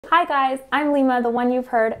Hi guys, I'm Lima, the one you've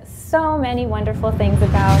heard so many wonderful things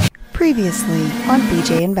about. Previously on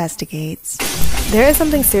BJ Investigates. There is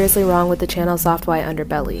something seriously wrong with the channel's soft white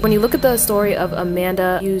underbelly. When you look at the story of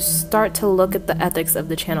Amanda, you start to look at the ethics of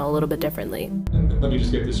the channel a little bit differently. And let me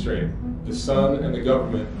just get this straight. The sun and the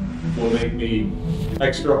government will make me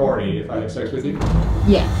extra horny if I have sex with you?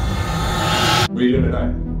 Yeah. What are you doing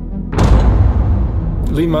tonight?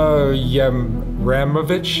 Lima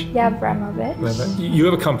Yabramovich? Yabramovich. You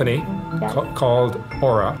have a company called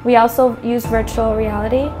Aura. We also use virtual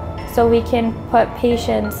reality so we can put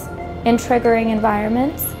patients in triggering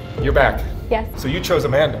environments. You're back. Yes. So you chose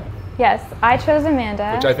Amanda. Yes, I chose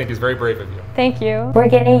Amanda. Which I think is very brave of you. Thank you. We're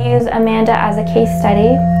going to use Amanda as a case study.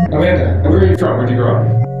 Amanda, where are you from? Where'd you grow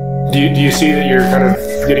up? Do you see that you're kind of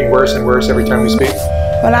getting worse and worse every time we speak?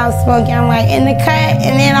 When I was smoking, I'm like in the cut,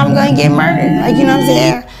 and then I'm gonna get murdered. Like, you know what I'm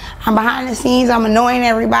saying? I'm behind the scenes, I'm annoying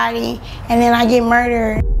everybody, and then I get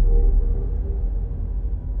murdered.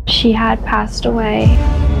 She had passed away.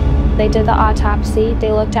 They did the autopsy,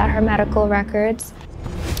 they looked at her medical records.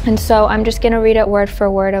 And so I'm just gonna read it word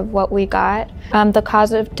for word of what we got. The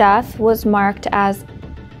cause of death was marked as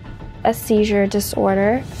a seizure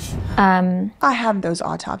disorder. I have those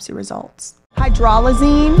autopsy results.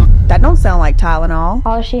 Hydralazine, that don't sound like Tylenol.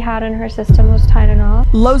 All she had in her system was Tylenol.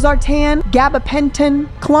 Losartan, gabapentin,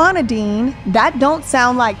 clonidine, that don't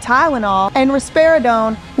sound like Tylenol. And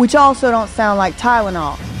risperidone, which also don't sound like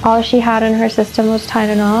Tylenol. All she had in her system was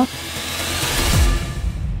Tylenol.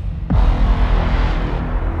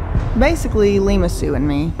 Basically, Lima suing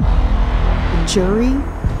me. The jury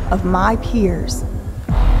of my peers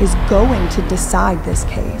is going to decide this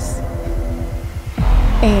case.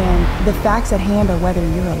 And the facts at hand are whether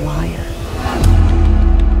you're a liar.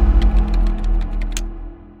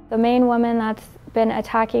 The main woman that's been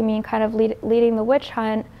attacking me and kind of leading the witch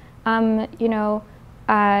hunt,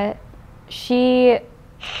 she...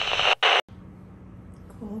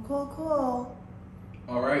 Cool.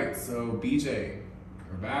 All right, so BJ,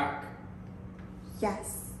 we're back.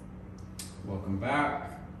 Yes. Welcome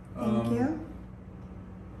back. Thank you.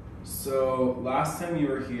 So last time you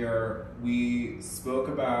were here, we spoke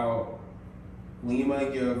about Lima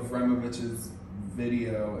Yavrimovich's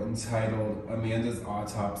video entitled Amanda's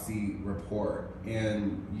Autopsy Report,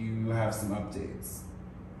 and you have some updates.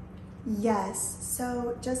 Yes,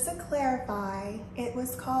 so just to clarify, it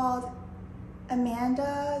was called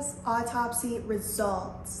Amanda's Autopsy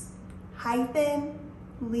Results hyphen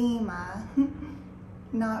Lima,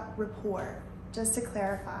 not report, just to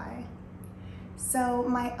clarify. So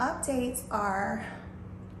my updates are,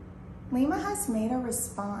 Lima has made a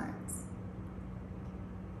response.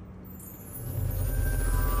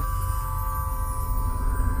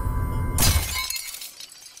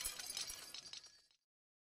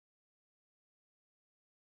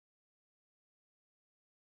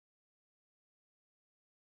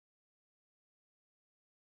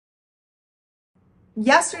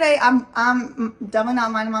 Yesterday, I'm definitely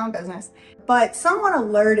not minding my own business, but someone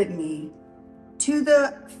alerted me to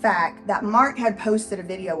the fact that Mark had posted a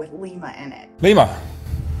video with Lima in it. Lima,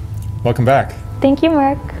 welcome back. Thank you,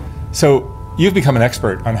 Mark. So you've become an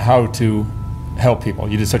expert on how to help people.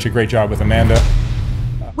 You did such a great job with Amanda.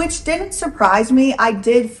 Which didn't surprise me. I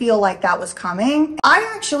did feel like that was coming.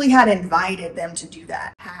 I actually had invited them to do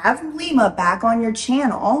that. Have Lima back on your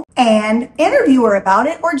channel and interview her about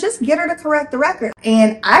it, or just get her to correct the record.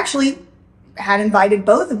 And I actually had invited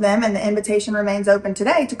both of them, and the invitation remains open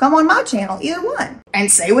today to come on my channel, either one,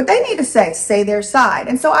 and say what they need to say their side.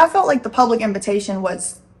 And so I felt like the public invitation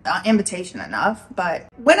was invitation enough. But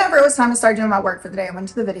whenever it was time to start doing my work for the day, I went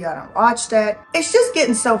to the video and I watched it. It's just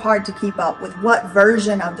getting so hard to keep up with what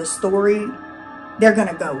version of the story they're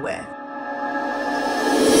gonna go with.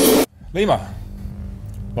 Lima,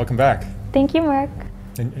 welcome back. Thank you, Mark.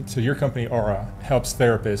 And so your company, Aura, helps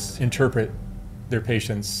therapists interpret their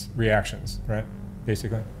patients' reactions, right?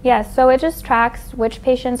 Basically? Yes, so it just tracks which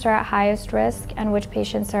patients are at highest risk and which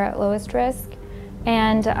patients are at lowest risk.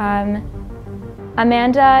 And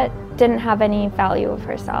Amanda didn't have any value of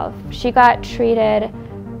herself. She got treated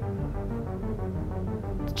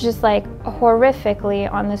just like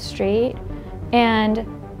horrifically on the street, and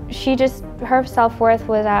her self-worth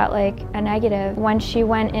was at like a negative. When she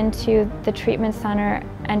went into the treatment center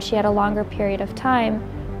and she had a longer period of time,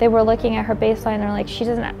 they were looking at her baseline and they're like, she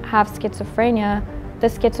doesn't have schizophrenia. The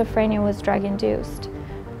schizophrenia was drug-induced.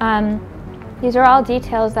 These are all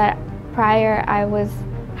details that prior I was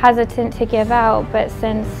hesitant to give out, but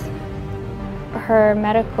since her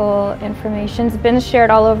medical information's been shared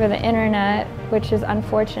all over the internet, which is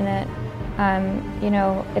unfortunate, you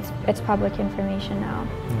know, it's public information now.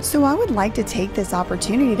 So I would like to take this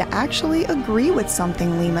opportunity to actually agree with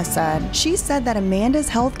something Lima said. She said that Amanda's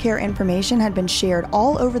healthcare information had been shared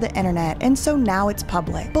all over the internet, and so now it's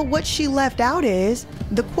public. But what she left out is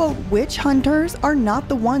the quote, witch hunters are not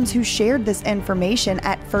the ones who shared this information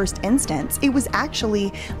at first instance. It was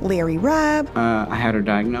actually Larry Rabb. I had her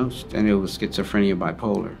diagnosed, and it was schizophrenia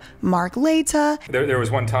bipolar. Mark Leta. There was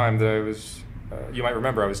one time that I was, you might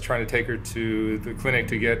remember, I was trying to take her to the clinic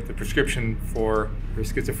to get the prescription for her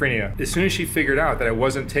schizophrenia. As soon as she figured out that I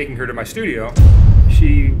wasn't taking her to my studio,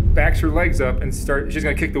 she backs her legs up and she's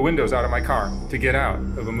gonna kick the windows out of my car to get out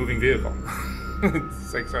of a moving vehicle.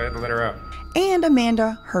 It's like, so I had to let her out. And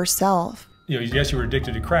Amanda herself. You know, yes, you were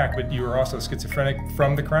addicted to crack, but you were also schizophrenic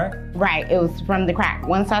from the crack? Right, it was from the crack.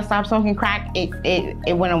 Once I stopped smoking crack,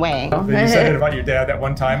 it went away. You said it about your dad that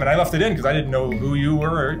one time, and I left it in because I didn't know who you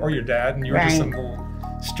were or your dad, and you were just some little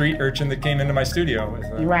street urchin that came into my studio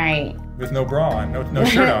with no bra on, no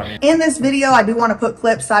shirt on. In this video, I do want to put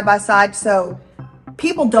clips side by side so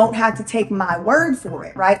people don't have to take my word for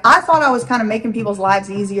it, right? I thought I was kind of making people's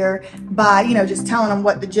lives easier by, you know, just telling them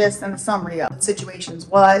what the gist and the summary of the situations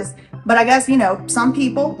was. But I guess, you know, some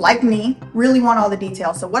people, like me, really want all the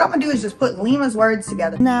details. So what I'm gonna do is just put Lima's words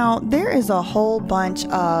together. Now, there is a whole bunch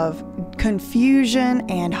of confusion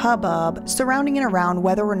and hubbub surrounding and around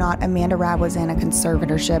whether or not Amanda Rabb was in a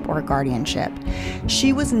conservatorship or a guardianship.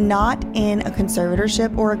 She was not in a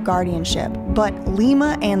conservatorship or a guardianship, but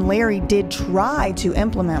Lima and Larry did try to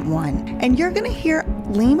implement one. And you're gonna hear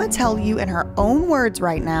Lima tell you in her own words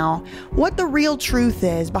right now what the real truth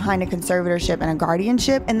is behind a conservatorship and a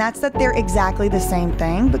guardianship, and that's that they're exactly the same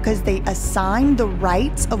thing because they assign the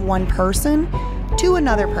rights of one person to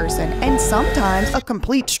another person, and sometimes a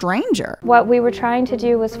complete stranger. What we were trying to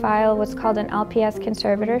do was file what's called an LPS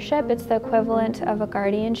conservatorship. It's the equivalent of a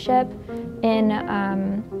guardianship in,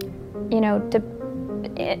 you know,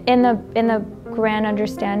 in the grand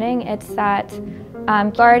understanding. It's that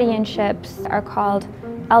guardianships are called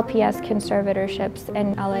LPS conservatorships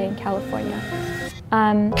in LA and California.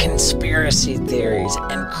 Conspiracy theories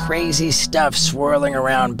and crazy stuff swirling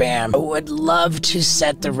around Bam. I would love to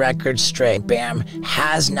set the record straight. Bam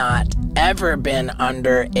has not ever been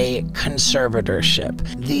under a conservatorship.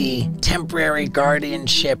 The temporary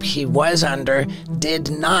guardianship he was under did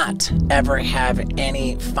not ever have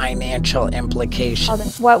any financial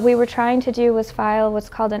implications. What we were trying to do was file what's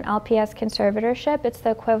called an LPS conservatorship. It's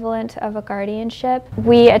the equivalent of a guardianship.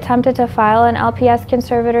 We attempted to file an LPS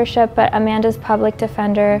conservatorship, but Amanda's public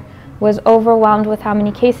defender was overwhelmed with how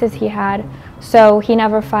many cases he had, so he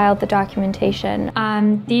never filed the documentation.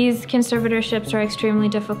 These conservatorships are extremely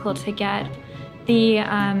difficult to get. The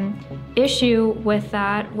issue with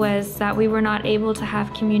that was that we were not able to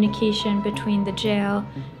have communication between the jail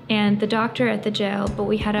and the doctor at the jail, but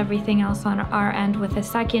we had everything else on our end with a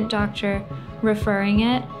second doctor referring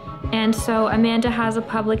it. And so Amanda has a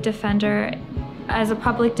public defender. As a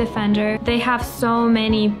public defender, they have so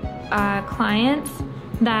many clients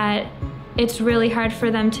that it's really hard for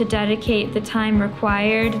them to dedicate the time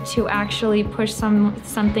required to actually push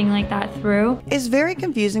something like that through. It's very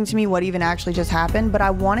confusing to me what even actually just happened, but I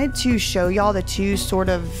wanted to show y'all the two sort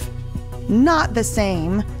of not the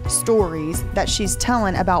same stories that she's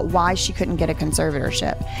telling about why she couldn't get a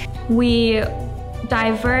conservatorship. We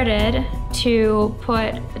diverted to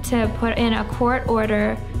put in a court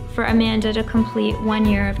order for Amanda to complete 1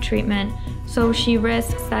 year of treatment. So she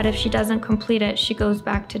risks that if she doesn't complete it, she goes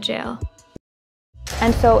back to jail.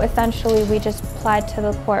 And so essentially we just pled to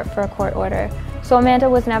the court for a court order. So Amanda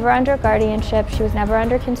was never under guardianship, she was never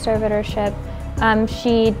under conservatorship.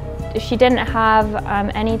 She didn't have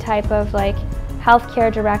any type of like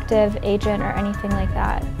healthcare directive, agent, or anything like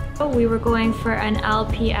that. We were going for an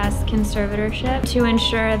LPS conservatorship to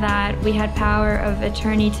ensure that we had power of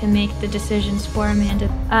attorney to make the decisions for Amanda.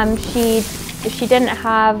 She didn't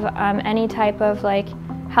have any type of like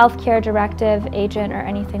healthcare directive, agent, or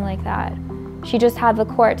anything like that. She just had the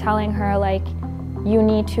court telling her like, you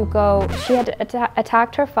need to go. She had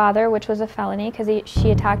attacked her father, which was a felony because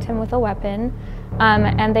she attacked him with a weapon,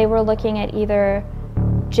 and they were looking at either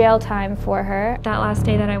jail time for her. That last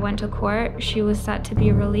day that I went to court, she was set to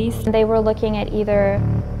be released. They were looking at either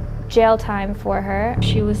jail time for her.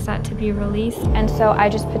 She was set to be released. And so I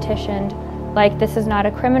just petitioned, like, this is not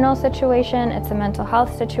a criminal situation, it's a mental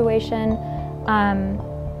health situation.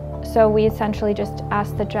 So we essentially just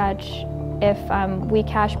asked the judge if we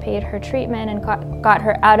cash paid her treatment and got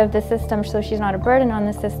her out of the system so she's not a burden on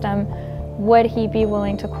the system, would he be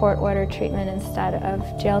willing to court order treatment instead of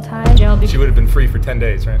jail time? She would have been free for 10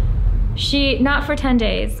 days, right? Not for 10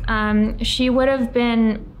 days. She would have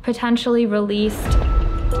been potentially released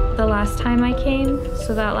the last time I came.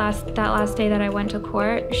 So that last day that I went to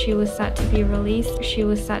court, she was set to be released. She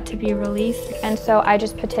was set to be released. And so I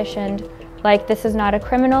just petitioned, like, this is not a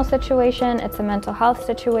criminal situation, it's a mental health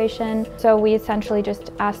situation. So we essentially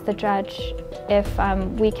just asked the judge if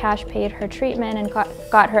we cash paid her treatment and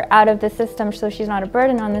got her out of the system so she's not a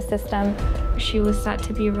burden on the system. She was set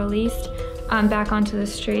to be released back onto the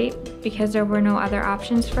street because there were no other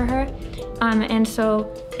options for her. And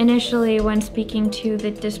so initially, when speaking to the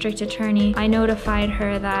district attorney, I notified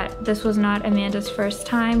her that this was not Amanda's first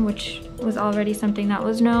time, which was already something that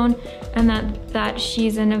was known, and that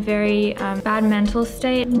she's in a very bad mental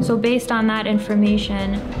state. So based on that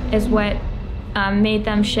information is what made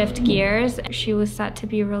them shift gears. She was set to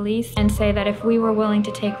be released and say that if we were willing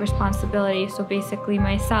to take responsibility, so basically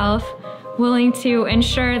myself, willing to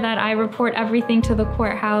ensure that I report everything to the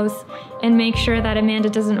courthouse and make sure that Amanda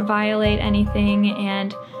doesn't violate anything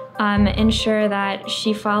and ensure that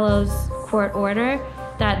she follows court order,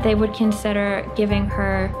 that they would consider giving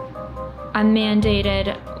her a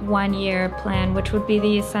mandated 1-year plan, which would be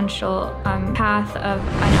the essential path of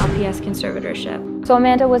an LPS conservatorship. So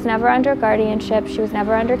Amanda was never under guardianship, she was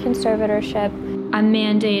never under conservatorship. A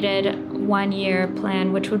mandated 1-year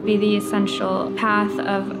plan, which would be the essential path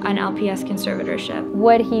of an LPS conservatorship.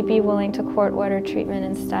 Would he be willing to court order treatment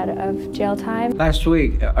instead of jail time? Last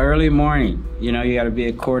week, early morning, you know, you got to be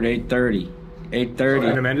at court 8:30. 8:30.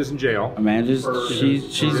 And Amanda's in jail.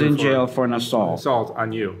 She's in jail for an assault. Assault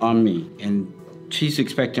on you. On me. And she's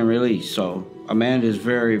expecting release. So Amanda's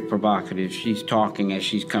very provocative. She's talking as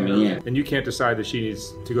she's coming in. And you can't decide that she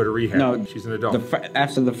needs to go to rehab. No. She's an adult.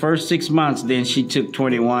 After the first 6 months, then she took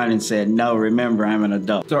 21 and said, no, remember, I'm an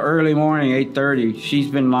adult. So early morning, 8:30, she's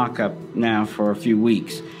been locked up now for a few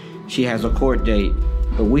weeks. She has a court date,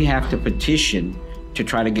 but we have to petition to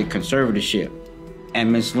try to get conservatorship.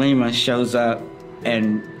 And Miss Lima shows up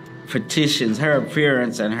and petitions. Her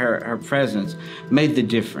appearance and her presence made the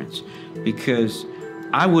difference, because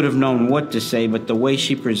I would have known what to say, but the way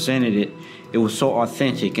she presented it, it was so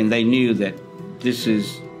authentic, and they knew that this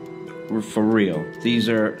is for real. These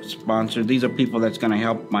are sponsored. These are people that's going to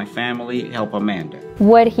help my family, help Amanda.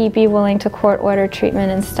 Would he be willing to court order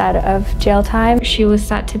treatment instead of jail time? She was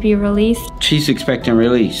set to be released. She's expecting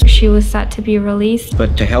release. She was set to be released.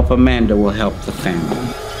 But to help Amanda will help the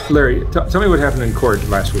family. Larry, tell me what happened in court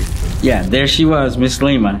last week. Yeah, there she was, Miss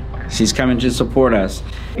Lima. She's coming to support us.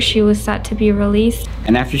 She was set to be released.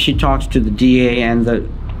 And after she talks to the DA and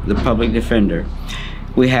the public defender,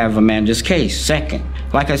 we have Amanda's case. Second,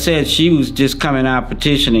 like I said, she was just coming out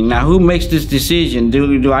petitioning. Now, who makes this decision?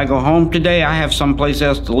 Do I go home today? I have someplace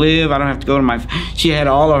else to live. I don't have to go to my... She had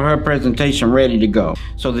all of her presentation ready to go.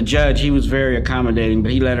 So the judge, he was very accommodating,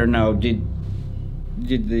 but he let her know, did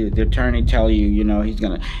the attorney tell you, you know, he's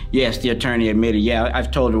gonna... Yes, the attorney admitted, yeah,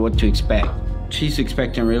 I've told her what to expect. She's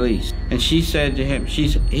expecting release. And she said to him,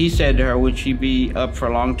 he said to her, would she be up for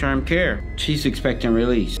long-term care? She's expecting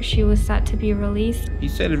release. She was set to be released. He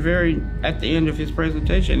said it at the end of his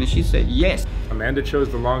presentation, and she said yes. Amanda chose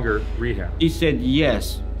the longer rehab. She said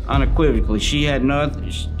yes, unequivocally. She had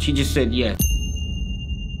she just said yes.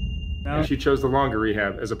 And she chose the longer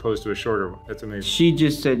rehab as opposed to a shorter one. That's amazing. She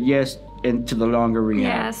just said yes into the longer rehab.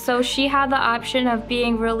 Yeah, so she had the option of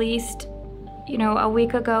being released, you know, a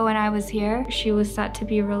week ago when I was here. She was set to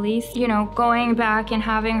be released, you know, going back and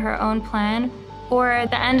having her own plan. Or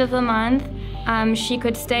at the end of the month, she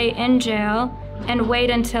could stay in jail and wait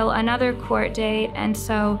until another court date. And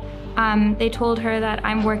so they told her that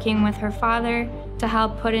I'm working with her father to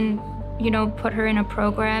help put her in a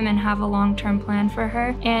program and have a long-term plan for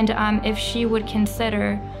her. And if she would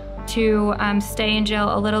consider to stay in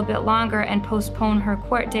jail a little bit longer and postpone her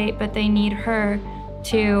court date, but they need her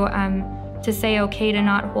to say okay to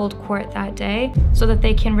not hold court that day so that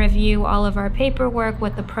they can review all of our paperwork,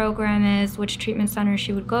 what the program is, which treatment center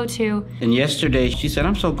she would go to. And yesterday she said,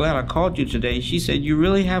 I'm so glad I called you today. She said, you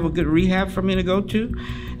really have a good rehab for me to go to?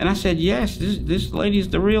 And I said, yes, this lady's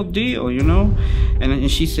the real deal, you know? And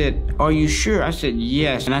she said, are you sure? I said,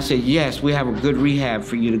 yes. And I said, yes, we have a good rehab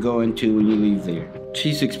for you to go into when you leave there.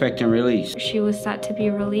 She's expecting release. She was set to be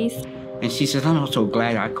released. And she said, I'm so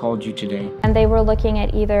glad I called you today. And they were looking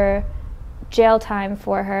at either jail time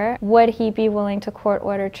for her. Would he be willing to court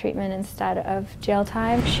order treatment instead of jail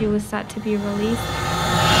time? She was set to be released.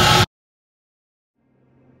 I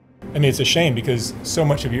mean, it's a shame because so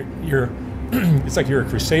much of your it's like you're a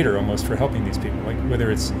crusader almost for helping these people. Like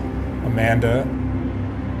whether it's Amanda,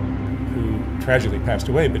 who tragically passed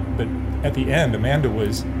away, but at the end, Amanda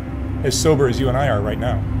was as sober as you and I are right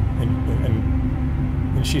now.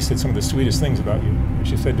 And she said some of the sweetest things about you.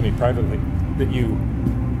 She said to me privately that you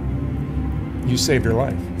you saved her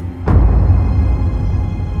life.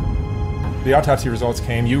 The autopsy results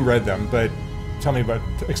came, you read them, but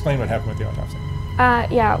explain what happened with the autopsy.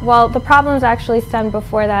 Yeah, well, the problems actually stemmed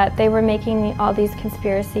before that. They were making all these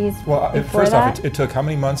conspiracies. Well, before first that. off, it took how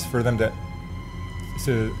many months for them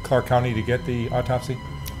to Clark County to get the autopsy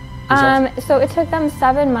results? So it took them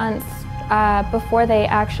 7 months before they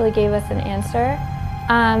actually gave us an answer.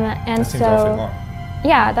 And that seems awfully long.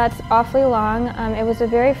 Yeah, that's awfully long. It was a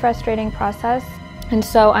very frustrating process. And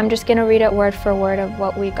so I'm just going to read it word for word of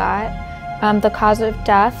what we got. The cause of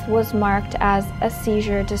death was marked as a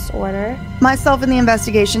seizure disorder. Myself and the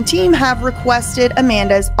investigation team have requested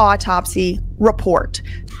Amanda's autopsy report.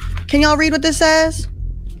 Can y'all read what this says?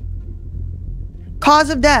 Cause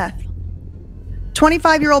of death.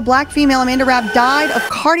 25-year-old black female Amanda Rabb died of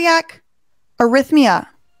cardiac arrhythmia.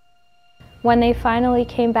 When they finally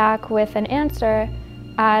came back with an answer,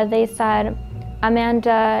 they said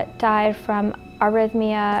Amanda died from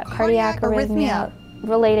cardiac arrhythmia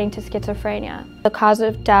relating to schizophrenia. The cause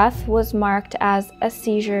of death was marked as a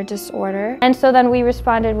seizure disorder. And so then we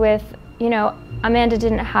responded with, you know, Amanda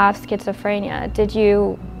didn't have schizophrenia. Did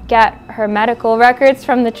you get her medical records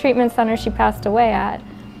from the treatment center she passed away at?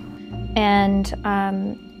 And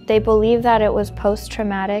they believe that it was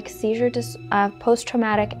post-traumatic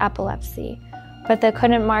epilepsy, but they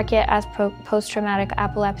couldn't mark it as post-traumatic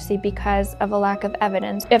epilepsy because of a lack of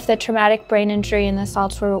evidence. If the traumatic brain injury and the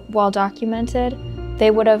assaults were well documented, they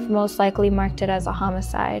would have most likely marked it as a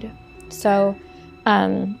homicide. So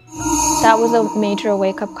that was a major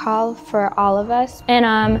wake-up call for all of us.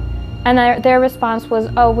 And their response was,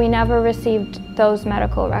 oh, we never received those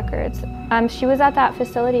medical records. She was at that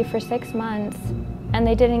facility for 6 months, and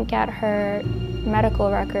they didn't get her medical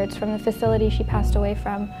records from the facility she passed away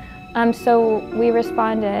from. So we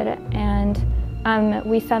responded, and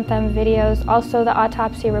we sent them videos. Also, the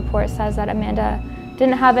autopsy report says that Amanda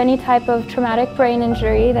didn't have any type of traumatic brain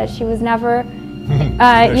injury, that she was never,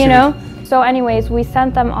 you know. So anyways, we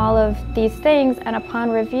sent them all of these things, and upon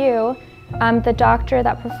review, the doctor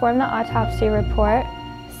that performed the autopsy report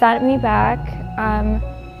sent me back,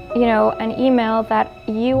 you know, an email that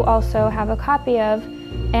you also have a copy of,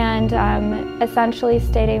 and essentially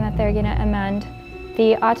stating that they're going to amend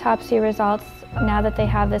the autopsy results now that they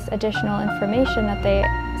have this additional information that they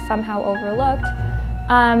somehow overlooked.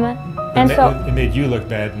 It made you look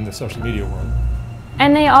bad in the social media world.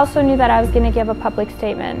 And they also knew that I was going to give a public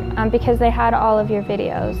statement because they had all of your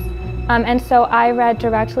videos. And so I read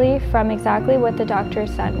directly from exactly what the doctor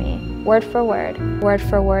sent me, word for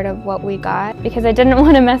word of what we got, because I didn't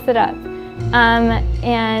want to mess it up.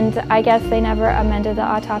 And I guess they never amended the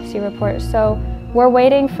autopsy report. So we're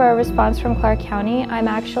waiting for a response from Clark County. I'm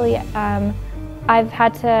actually, I've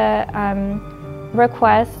had to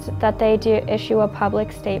request that they do issue a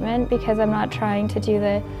public statement because I'm not trying to do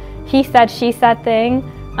the he said, she said thing.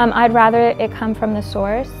 I'd rather it come from the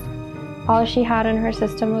source. All she had in her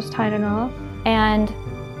system was Tylenol. And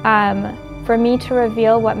for me to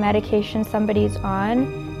reveal what medication somebody's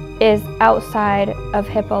on is outside of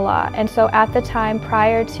HIPAA law. And so at the time,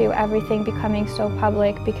 prior to everything becoming so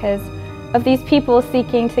public because of these people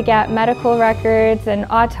seeking to get medical records and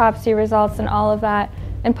autopsy results and all of that,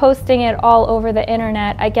 and posting it all over the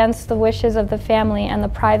internet against the wishes of the family and the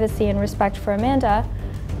privacy and respect for Amanda,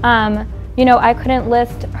 you know, I couldn't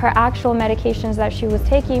list her actual medications that she was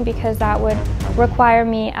taking because that would require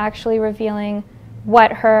me actually revealing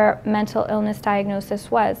what her mental illness diagnosis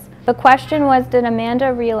was. The question was, did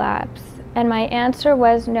Amanda relapse? And my answer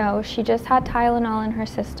was no, she just had Tylenol in her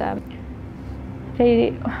system.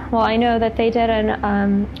 Well, I know that they did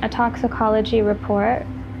a toxicology report.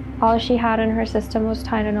 All she had in her system was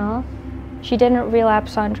Tylenol. She didn't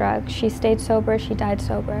relapse on drugs. She stayed sober, she died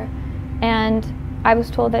sober. And I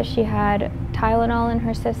was told that she had Tylenol in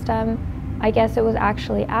her system. I guess it was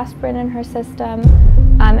actually aspirin in her system.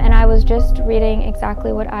 And I was just reading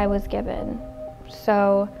exactly what I was given.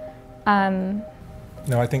 So,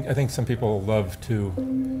 No, I think some people love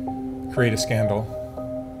to create a scandal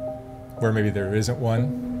where maybe there isn't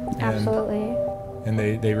one. Absolutely. And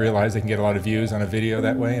they realize they can get a lot of views on a video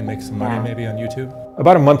that way and make some money maybe on YouTube.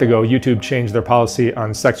 About a month ago, YouTube changed their policy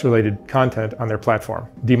on sex-related content on their platform,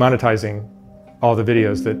 demonetizing all the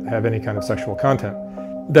videos that have any kind of sexual content.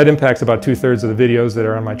 That impacts about 2/3 of the videos that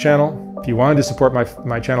are on my channel. If you wanted to support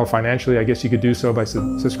my channel financially, I guess you could do so by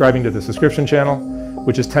subscribing to the subscription channel,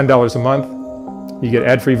 which is $10 a month. You get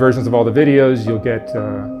ad-free versions of all the videos. You'll get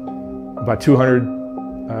about 200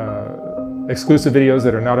 exclusive videos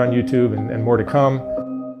that are not on YouTube and more to come.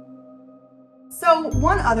 So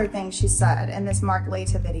one other thing she said in this Mark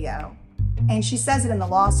Laita video, and she says it in the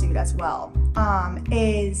lawsuit as well,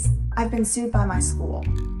 is I've been sued by my school.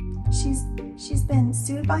 She's been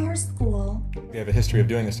sued by her school. They have a history of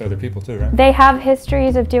doing this to other people too, right? They have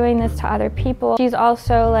histories of doing this to other people. She's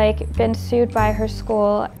also like been sued by her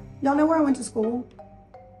school. Y'all know where I went to school?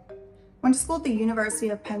 Went to school at the University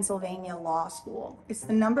of Pennsylvania Law School. It's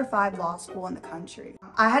the ‑5 law school in the country.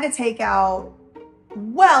 I had to take out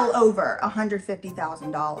well over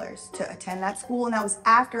 $150,000 to attend that school, and that was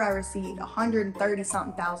after I received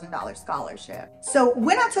 $130-something scholarship. So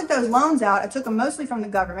when I took those loans out, I took them mostly from the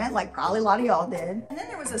government, like probably a lot of y'all did. And then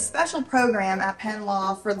there was a special program at Penn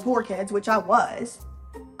Law for the poor kids, which I was.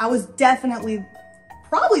 I was definitely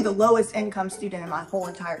probably the lowest income student in my whole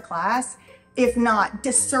entire class, if not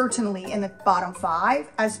certainly in the bottom 5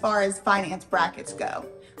 as far as finance brackets go.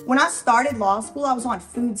 When I started law school, I was on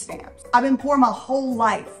food stamps. I've been poor my whole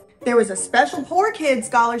life. There was a special poor kid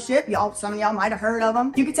scholarship. Some of y'all might have heard of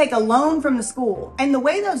them. You could take a loan from the school. And the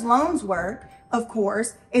way those loans work, of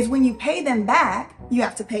course, is when you pay them back, you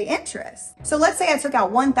have to pay interest. So let's say I took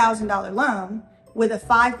out $1,000 loan with a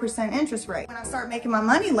 5% interest rate. When I start making my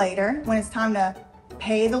money later, when it's time to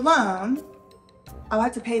pay the loan, I'll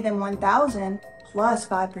have to pay them $1,000 plus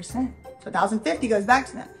 5%. So $1,050 goes back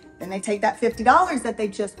to them. Then they take that $50 that they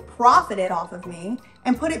just profited off of me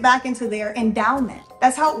and put it back into their endowment.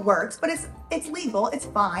 That's how it works, but it's legal, it's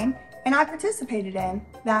fine. And I participated in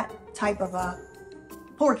that type of a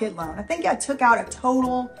poor kid loan. I think I took out a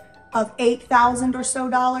total of $8,000 or so.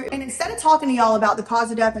 And instead of talking to y'all about the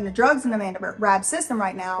cause of death and the drugs in the Rabb system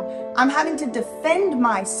right now, I'm having to defend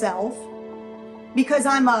myself because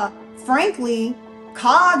I'm a, frankly,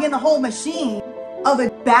 cog in the whole machine of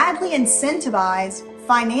a badly incentivized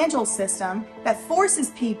financial system that forces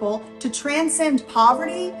people to transcend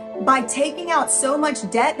poverty by taking out so much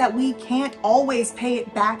debt that we can't always pay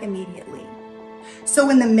it back immediately. So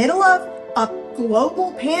in the middle of a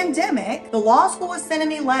global pandemic, the law school was sending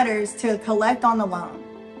me letters to collect on the loan.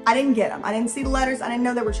 I didn't get them. I didn't see the letters. I didn't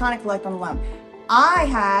know they were trying to collect on the loan. I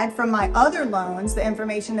had from my other loans the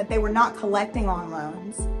information that they were not collecting on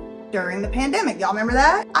loans during the pandemic. Y'all remember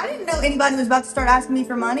that? I didn't know anybody was about to start asking me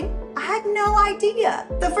for money. I had no idea.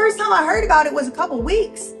 The first time I heard about it was a couple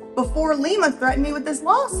weeks before Lima threatened me with this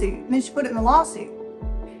lawsuit. And then she put it in the lawsuit.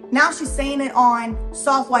 Now she's saying it on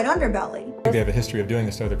Soft White Underbelly. They have a history of doing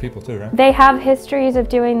this to other people too, right? They have histories of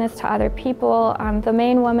doing this to other people. The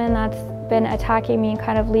main woman that's been attacking me and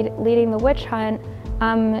kind of leading the witch hunt,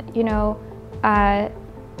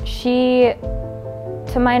 she,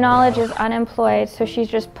 to my knowledge, is unemployed, so she's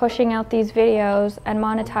just pushing out these videos and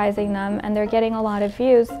monetizing them, and they're getting a lot of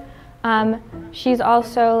views. She's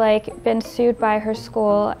also like been sued by her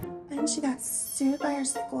school. And she got sued by her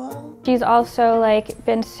school? She's also like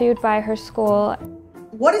been sued by her school.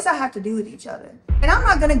 What does that have to do with each other? And I'm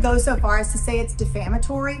not gonna go so far as to say it's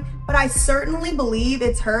defamatory, but I certainly believe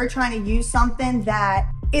it's her trying to use something that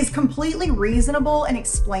is completely reasonable and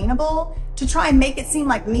explainable to try and make it seem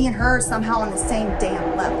like me and her are somehow on the same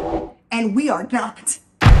damn level. And we are not.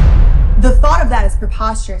 The thought of that is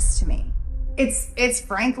preposterous to me. It's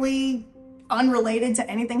frankly unrelated to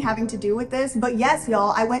anything having to do with this. But yes,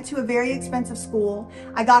 y'all, I went to a very expensive school.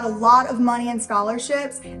 I got a lot of money in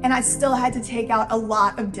scholarships, and I still had to take out a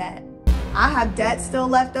lot of debt. I have debt still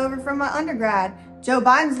left over from my undergrad. Joe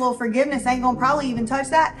Biden's little forgiveness ain't gonna probably even touch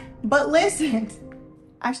that. But listen,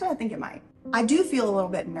 actually, I think it might. I do feel a little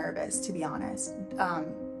bit nervous, to be honest,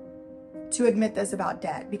 to admit this about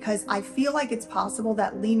debt, because I feel like it's possible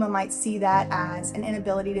that Lima might see that as an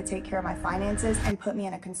inability to take care of my finances and put me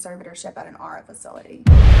in a conservatorship at an ARA facility.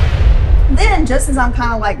 Then, just as I'm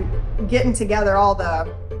kind of like getting together all the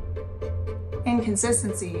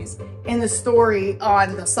inconsistencies in the story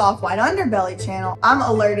on the Soft White Underbelly channel, I'm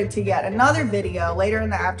alerted to yet another video later in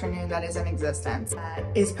the afternoon that is in existence that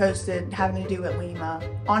is posted having to do with Lima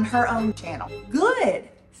on her own channel. Good.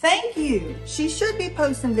 Thank you. She should be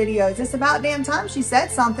posting videos. It's about damn time she said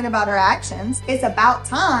something about her actions. It's about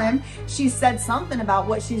time she said something about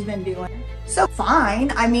what she's been doing. So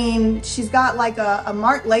fine. I mean, she's got like a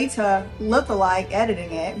Mark Laita look-alike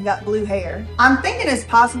editing it. Got blue hair. I'm thinking it's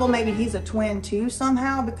possible maybe he's a twin too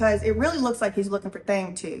somehow, because it really looks like he's looking for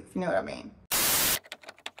Thing too, if you know what I mean.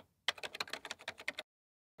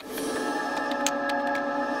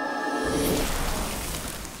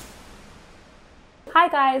 Hi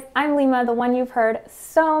guys, I'm Lima, the one you've heard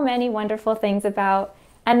so many wonderful things about,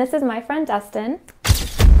 and this is my friend Dustin.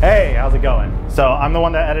 Hey, how's it going? So I'm the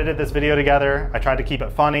one that edited this video together. I tried to keep it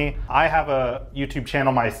funny. I have a YouTube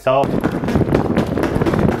channel myself.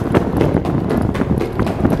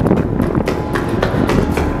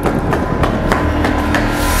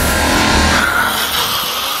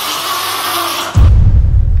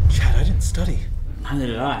 Chad, I didn't study. Neither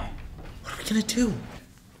did I.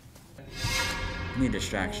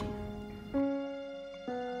 distraction.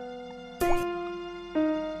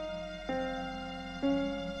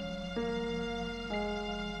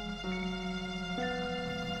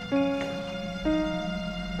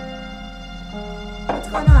 What's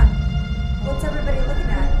going on? What's everybody looking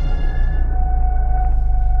at?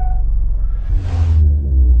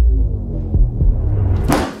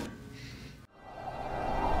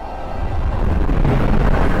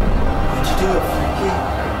 Why'd you do it, Frankie?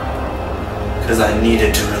 Because I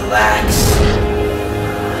needed to relax.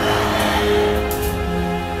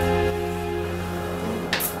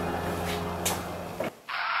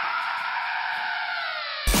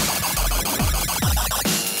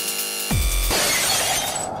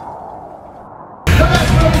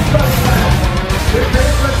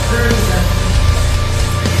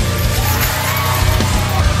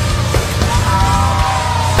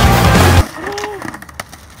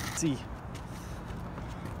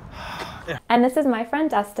 And this is my friend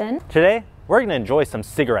Dustin. Today, we're gonna enjoy some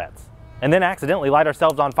cigarettes and then accidentally light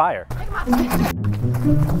ourselves on fire.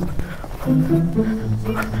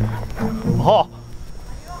 Oh,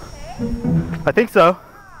 I think so.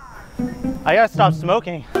 I gotta stop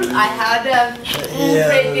smoking. I had I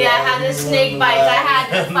had the snake bites. I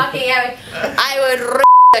had the fucking. I would rip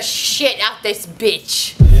the shit out this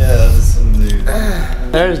bitch. Yeah, that's some dude.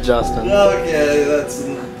 There's Justin. Okay,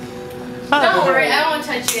 that's. Don't worry, I won't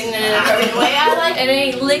touch you in an inappropriate way. I like it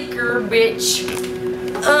ain't liquor, bitch.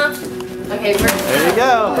 Okay, there you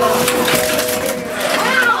go.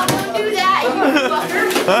 Ow, don't do that, you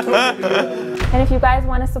fucker. And if you guys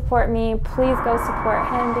want to support me, please go support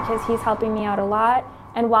him because he's helping me out a lot.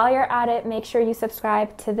 And while you're at it, make sure you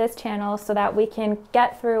subscribe to this channel so that we can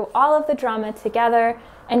get through all of the drama together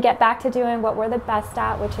and get back to doing what we're the best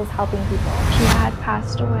at, which is helping people. He had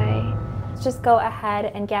passed away. Just go ahead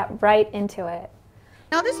and get right into it.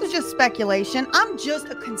 Now, this is just speculation. I'm just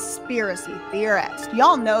a conspiracy theorist.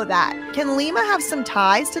 Y'all know that. Can Lima have some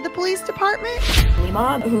ties to the police department?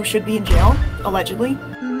 Lima, who should be in jail, allegedly.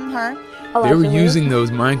 Her. They were using those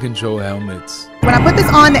mind control helmets. When I put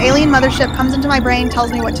this on, the alien mothership comes into my brain,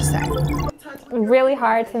 tells me what to say. Really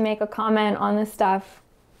hard to make a comment on this stuff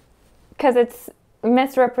because it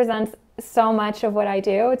misrepresents so much of what I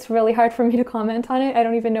do. It's really hard for me to comment on it. I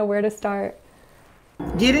don't even know where to start.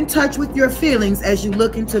 Get in touch with your feelings as you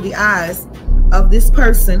look into the eyes of this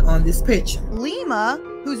person on this picture. Lima,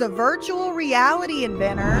 who's a virtual reality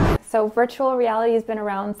inventor. So virtual reality has been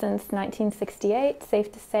around since 1968.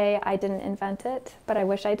 Safe to say I didn't invent it, but I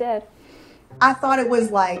wish I did. I thought it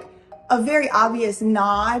was like a very obvious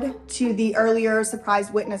nod to the earlier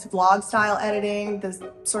surprise witness vlog style editing,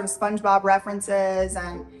 the sort of SpongeBob references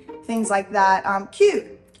and things like that. Cute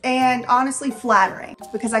and honestly flattering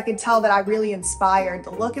because I could tell that I really inspired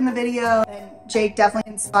the look in the video, and Jake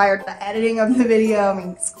definitely inspired the editing of the video. I mean,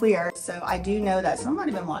 it's clear. So I do know that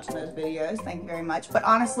somebody's been watching those videos. Thank you very much. But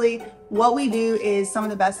honestly, what we do is some of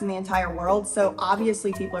the best in the entire world. So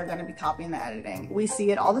obviously people are going to be copying the editing. We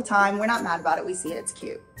see it all the time. We're not mad about it. We see it. It's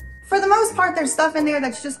cute. For the most part, there's stuff in there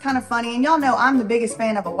that's just kind of funny. And y'all know I'm the biggest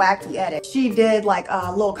fan of a wacky edit. She did like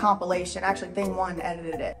a little compilation. Actually, Thing One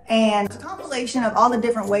edited it. And it's a compilation of all the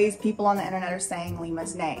different ways people on the internet are saying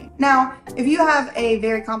Lima's name. Now, if you have a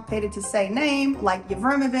very complicated to say name, like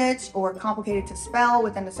Yevrimovich, or complicated to spell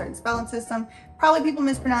within a certain spelling system, probably people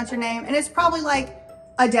mispronounce your name. And it's probably like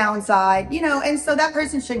a downside, you know, and so that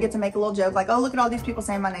person should get to make a little joke like, oh, look at all these people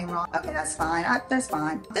saying my name wrong. Okay, that's fine. That's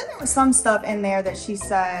fine. Then there was some stuff in there that she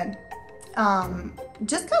said,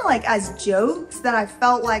 just kind of like as jokes that I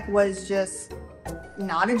felt like was just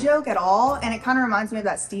not a joke at all. And it kind of reminds me of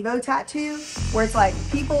that Steve-O tattoo where it's like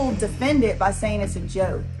people defend it by saying it's a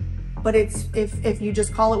joke. But it's if you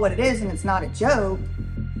just call it what it is and it's not a joke,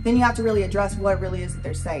 then you have to really address what it really is that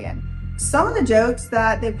they're saying. Some of the jokes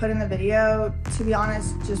that they put in the video, to be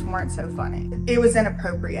honest, just weren't so funny. It was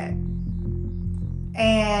inappropriate.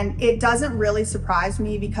 And it doesn't really surprise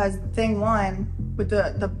me because Thing One, with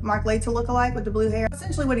the Mark Laita lookalike with the blue hair,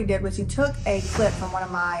 essentially what he did was he took a clip from one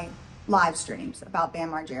of my live streams about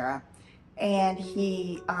Bam Margera, and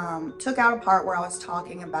he took out a part where I was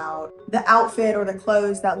talking about the outfit or the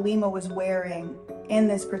clothes that Lima was wearing in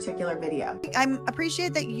this particular video. I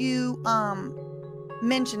appreciate that you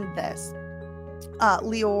mentioned this.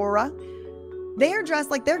 Leora, they are dressed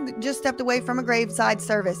like they're just stepped away from a graveside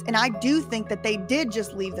service, and I do think that they did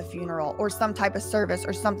just leave the funeral or some type of service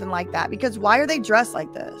or something like that, because why are they dressed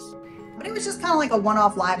like this? But it was just kind of like a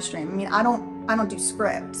one-off live stream. I mean, I don't do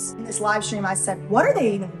scripts. In this live stream, I said, what are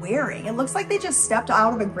they even wearing? It looks like they just stepped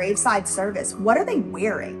out of a graveside service. What are they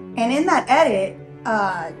wearing? And in that edit,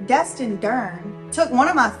 Destin Dern took one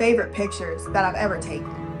of my favorite pictures that I've ever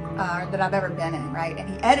taken. that I've ever been in, right? And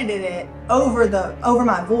he edited it over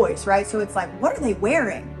my voice, right? So it's like, what are they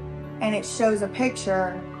wearing? And it shows a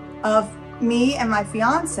picture of me and my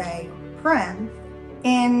fiance, Prim,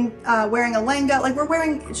 in wearing a lehenga. Like, we're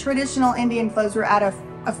wearing traditional Indian clothes. We're at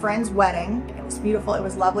a friend's wedding. It was beautiful. It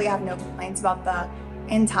was lovely. I have no complaints about the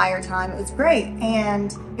entire time. It was great,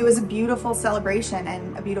 and it was a beautiful celebration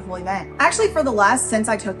and a beautiful event. Actually, since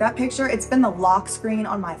I took that picture, it's been the lock screen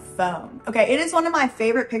on my phone. Okay, it is one of my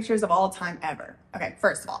favorite pictures of all time ever. Okay,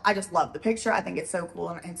 first of all, I just love the picture. I think it's so cool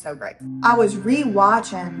and so great. I was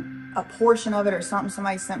re-watching a portion of it or something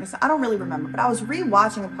somebody sent me. I don't really remember, but I was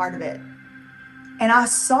re-watching a part of it, and I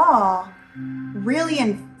saw really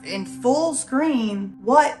in full screen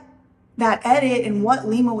what that edit and what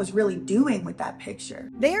Lima was really doing with that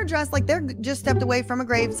picture. They are dressed like they're just stepped away from a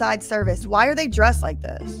graveside service. Why are they dressed like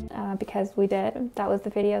this? Because we did. That was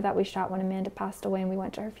the video that we shot when Amanda passed away and we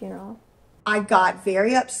went to her funeral. I got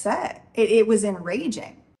very upset. It was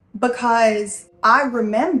enraging because I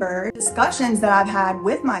remember discussions that I've had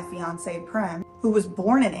with my fiance, Prim, who was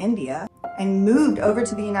born in India and moved over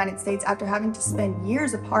to the United States after having to spend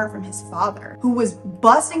years apart from his father, who was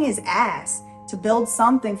busting his ass to build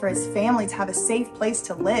something for his family to have a safe place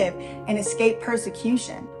to live and escape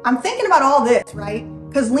persecution. I'm thinking about all this, right?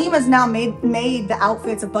 Because Lima's now made the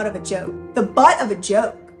outfits a butt of a joke. The butt of a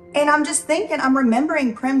joke. And I'm just thinking, I'm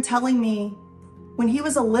remembering Prim telling me when he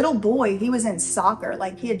was a little boy, he was in soccer.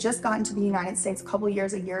 Like, he had just gotten to the United States a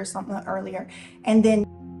year or something earlier. And then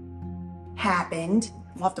happened,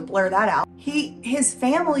 we'll have to blur that out. His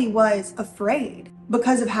family was afraid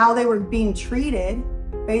because of how they were being treated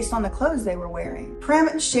based on the clothes they were wearing.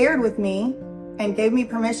 Prim shared with me and gave me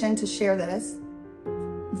permission to share this,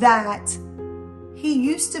 that he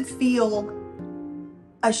used to feel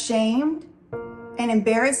ashamed and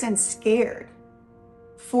embarrassed and scared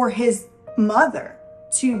for his mother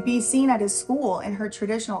to be seen at his school in her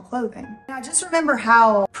traditional clothing. And I just remember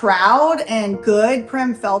how proud and good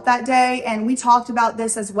Prim felt that day, and we talked about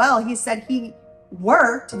this as well. He said he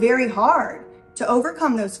worked very hard to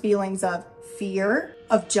overcome those feelings of fear,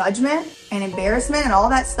 of judgment and embarrassment and all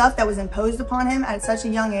that stuff that was imposed upon him at such a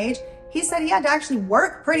young age. He said he had to actually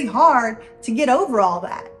work pretty hard to get over all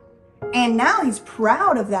that. And now he's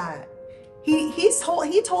proud of that. He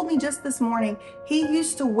told me just this morning, he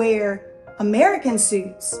used to wear American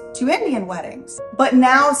suits to Indian weddings. But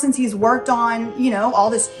now, since he's worked on, all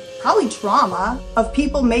this probably trauma of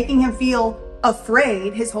people making him feel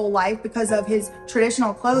afraid his whole life because of his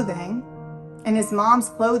traditional clothing and his mom's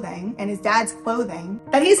clothing and his dad's clothing,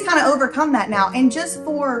 that he's kind of overcome that now. And just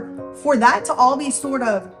for that to all be sort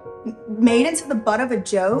of made into the butt of a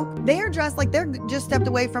joke. They are dressed like they're just stepped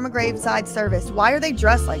away from a graveside service. Why are they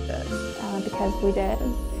dressed like this? Because we did.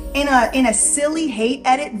 In a silly hate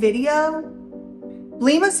edit video,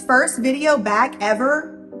 Lima's first video back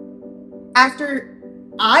ever, after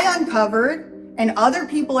I uncovered and other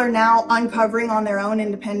people are now uncovering on their own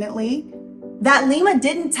independently, that Lima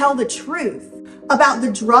didn't tell the truth about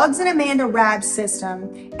the drugs in Amanda Rabb's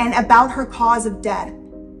system and about her cause of death.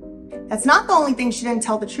 That's not the only thing she didn't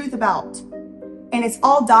tell the truth about. And it's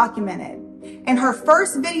all documented. In her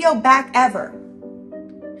first video back ever,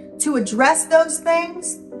 to address those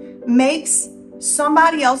things makes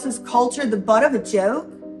somebody else's culture the butt of a joke.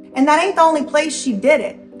 And that ain't the only place she did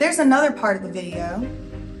it. There's another part of the video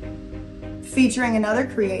featuring another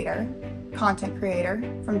creator, content creator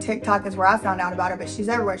from TikTok is where I found out about her, but she's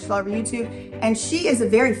everywhere. She's all over YouTube, and she is a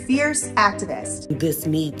very fierce activist. This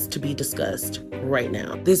needs to be discussed right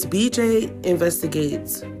now. This BJ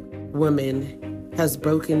Investigates woman has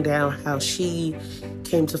broken down how she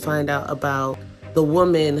came to find out about the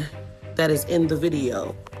woman that is in the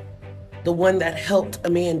video, the one that helped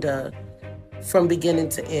Amanda from beginning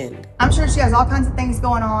to end. I'm sure she has all kinds of things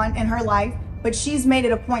going on in her life, but she's made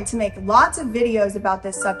it a point to make lots of videos about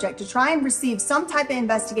this subject to try and receive some type of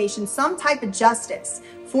investigation, some type of justice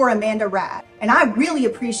for Amanda Rabb. And I really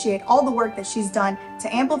appreciate all the work that she's done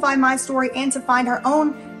to amplify my story and to find her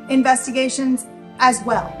own investigations as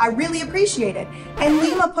well. I really appreciate it. And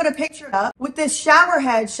Lima put a picture up with this shower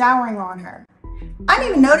head showering on her. I didn't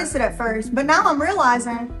even notice it at first, but now I'm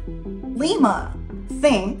realizing Lima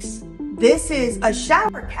thinks this is a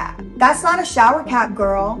shower cap. That's not a shower cap,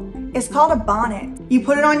 girl. It's called a bonnet. You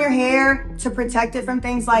put it on your hair to protect it from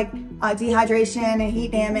things like dehydration and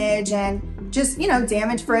heat damage and just,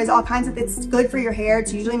 damage frizz, all kinds of, it's good for your hair.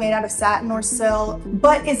 It's usually made out of satin or silk.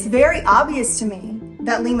 But it's very obvious to me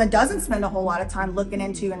that Lima doesn't spend a whole lot of time looking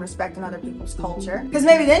into and respecting other people's culture. Because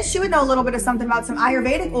maybe then she would know a little bit of something about some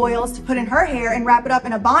Ayurvedic oils to put in her hair and wrap it up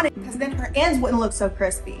in a bonnet, because then her ends wouldn't look so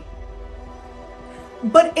crispy.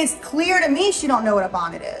 But it's clear to me she don't know what a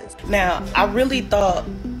bonnet is. Now, I really thought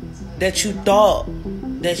that you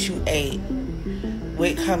ate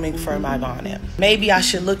with coming for my bonnet. Maybe I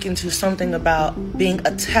should look into something about being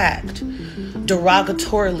attacked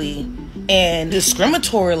derogatorily and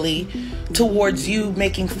discriminatorily towards you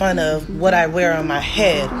making fun of what I wear on my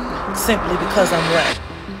head simply because I'm what?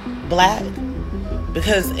 Black?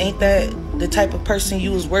 Because ain't that the type of person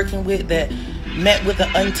you was working with that met with an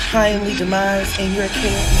untimely demise in your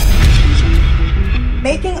care?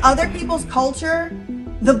 Making other people's culture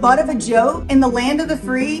the butt of a joke in the land of the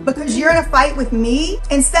free because you're in a fight with me,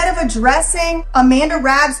 instead of addressing Amanda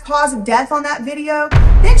Rabb's cause of death on that video,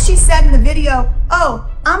 then she said in the video, oh,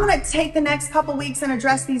 I'm gonna take the next couple weeks and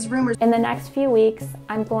address these rumors. In the next few weeks,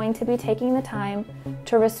 I'm going to be taking the time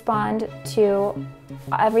to respond to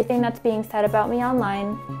everything that's being said about me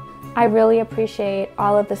online. I really appreciate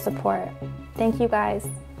all of the support. Thank you guys.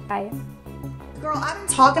 Bye. Girl, I've been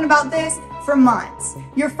talking about this for months.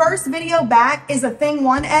 Your first video back is a thing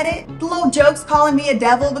one edit. The little jokes calling me a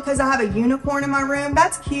devil because I have a unicorn in my room,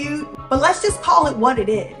 that's cute. But let's just call it what it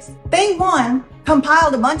is. Thing one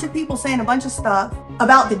compiled a bunch of people saying a bunch of stuff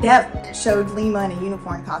about the devil. It showed Lima in a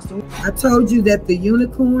unicorn costume. I told you that the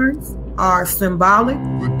unicorns are symbolic.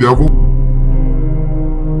 The devil.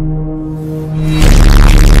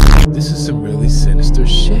 This is some really sinister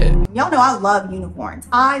shit. Y'all know I love unicorns.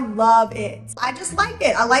 I love it. I just like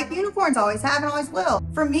it. I like unicorns, always have and always will.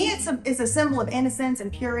 For me, it's a symbol of innocence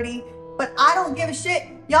and purity, but I don't give a shit.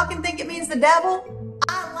 Y'all can think it means the devil.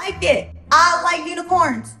 I like it. I like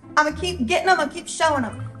unicorns. I'm gonna keep getting them, I'm gonna keep showing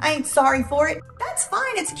them. I ain't sorry for it. That's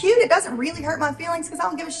fine, it's cute. It doesn't really hurt my feelings because I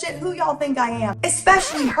don't give a shit who y'all think I am,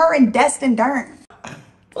 especially her and Destin Dern.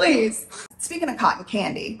 Please. Speaking of cotton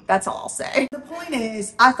candy, that's all I'll say. The point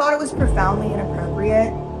is, I thought it was profoundly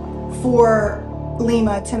inappropriate for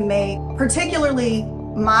Lima to make, particularly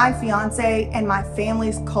my fiance and my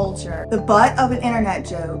family's culture, the butt of an internet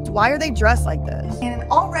joke. Why are they dressed like this? In an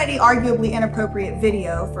already arguably inappropriate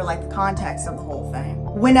video for like the context of the whole thing.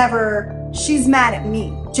 Whenever she's mad at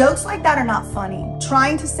me. Jokes like that are not funny.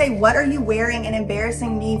 Trying to say, what are you wearing, and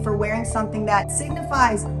embarrassing me for wearing something that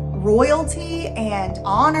signifies royalty and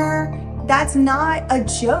honor, that's not a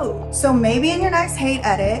joke. So maybe in your next hate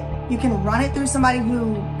edit, you can run it through somebody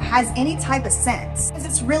who has any type of sense, because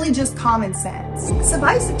it's really just common sense.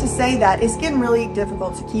 Suffice it to say that it's getting really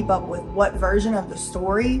difficult to keep up with what version of the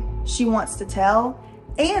story she wants to tell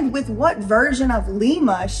and with what version of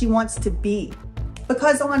Lima she wants to be.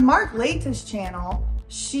 Because on Mark Laita's channel,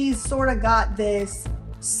 she's sort of got this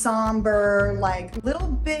somber, like little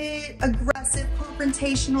bit aggressive,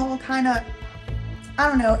 confrontational kind of, I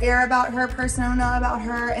don't know, air about her, persona about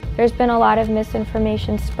her. There's been a lot of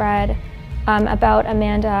misinformation spread about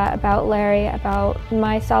Amanda, about Larry, about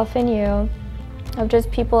myself and you, of just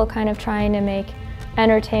people kind of trying to make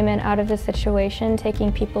entertainment out of the situation,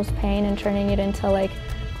 taking people's pain and turning it into like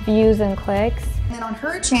views and clicks. And on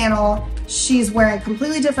her channel, she's wearing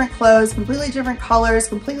completely different clothes, completely different colors,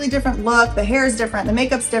 completely different look. The hair is different, the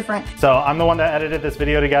makeup's different. So I'm the one that edited this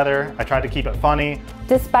video together. I tried to keep it funny.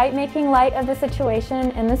 Despite making light of the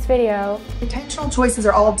situation in this video, intentional choices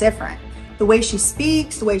are all different. The way she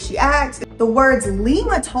speaks, the way she acts, the words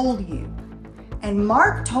Lima told you and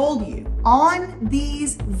Mark told you on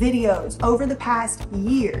these videos over the past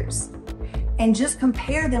years, and just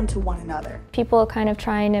compare them to one another. People kind of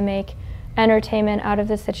trying to make entertainment out of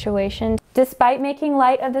the situation. Despite making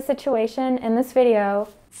light of the situation in this video,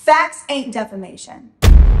 facts ain't defamation.